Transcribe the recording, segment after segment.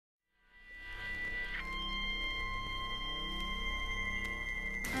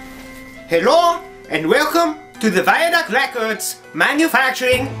Hello and welcome to the Viaduct Records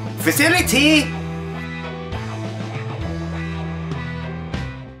manufacturing facility.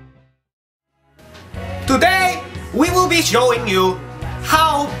 Today we will be showing you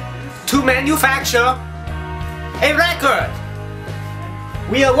how to manufacture a record.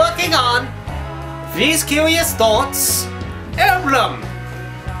 We are working on These Curious Thoughts album.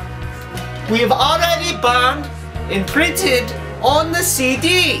 We've already burned and printed on the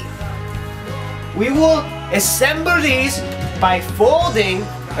CD. We will assemble these by folding,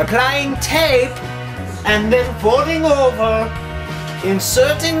 applying tape, and then folding over,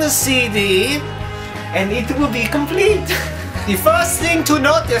 inserting the CD, and it will be complete. The first thing to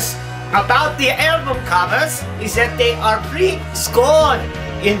notice about the album covers is that they are pre-scored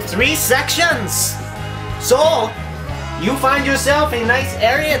in 3 sections. So, you find yourself in a nice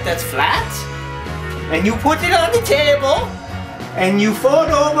area that's flat, and you put it on the table, and you fold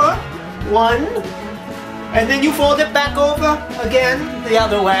over one, and then you fold it back over again the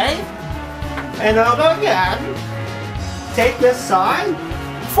other way, and over again. Take this side,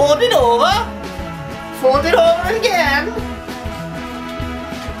 fold it over again,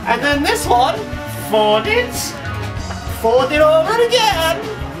 and then this one, fold it over again,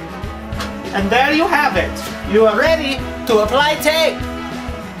 and there you have it. You are ready to apply tape.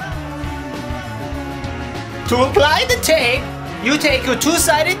 To apply the tape, you take your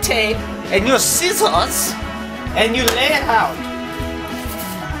 2-sided tape and your scissors and you lay it out.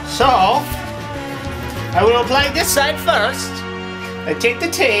 So, I will apply this side first. I take the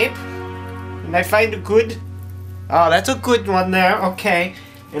tape and I find a good, oh, that's a good one there, okay.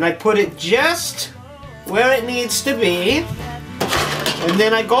 And I put it just where it needs to be. And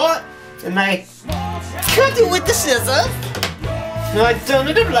then I go and I cut it with the scissors. Now I turn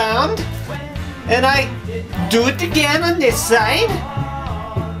it around and I do it again on this side.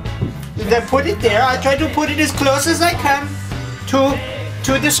 And I put it there. I try to put it as close as I can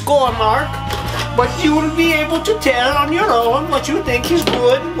to the score mark. But you will be able to tell on your own what you think is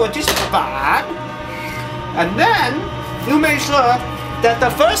good, what is bad. And then you make sure that the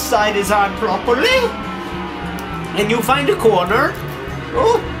first side is on properly. And you find a corner.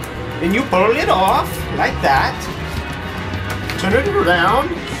 Oh, and you pull it off like that. Turn it around.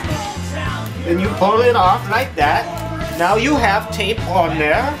 And you pull it off like that. Now you have tape on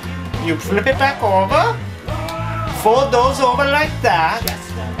there. You flip it back over. Fold those over like that.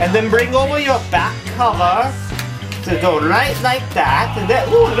 And then bring over your back cover to go right like that. And then,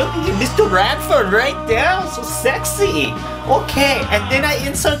 ooh, look at Mr. Radford right there. So sexy. Okay, and then I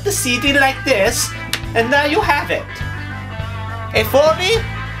insert the CD like this. And now you have it. A fully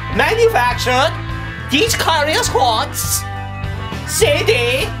manufactured These Curious Thoughts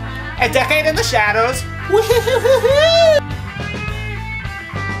CD. A Decade in the Shadows.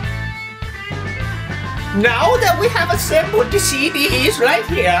 Now that we have assembled the CDs right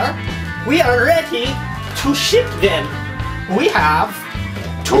here, we are ready to ship them. We have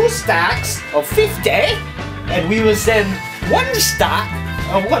 2 stacks of 50, and we will send 1 stack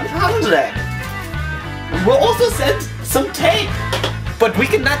of 100. We'll also send some tape, but we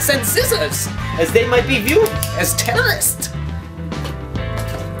cannot send scissors, as they might be viewed as terrorists.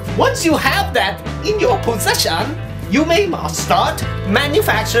 Once you have that in your possession, you may start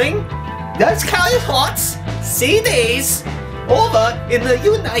manufacturing These Curious Thoughts CDs over in the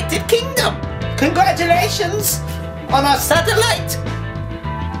United Kingdom. Congratulations on our satellite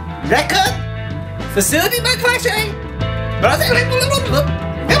record facility manufacturing.